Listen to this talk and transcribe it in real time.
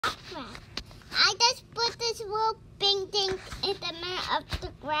I just put this little painting in the middle of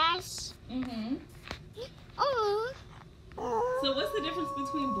the grass. Mm-hmm. Oh. So what's the difference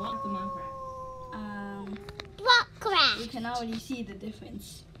between Block and Minecraft? Block Craft. You can already see the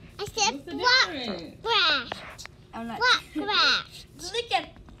difference. I said What's the Block difference? Craft. I'm not. Block Craft.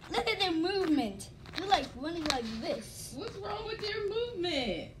 Look at their movement. They're like running like this. What's wrong with your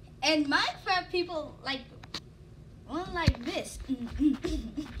movement? And Minecraft people like run like this.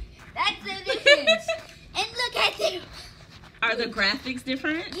 That's the difference. And look at them. Are the graphics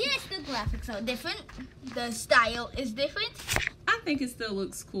different? Yes, the graphics are different. The style is different. I think it still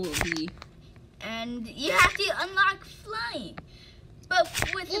looks cool, B. And you have to unlock flying. But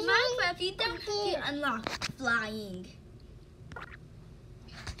with the Minecraft, you don't have to unlock flying.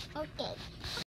 Okay.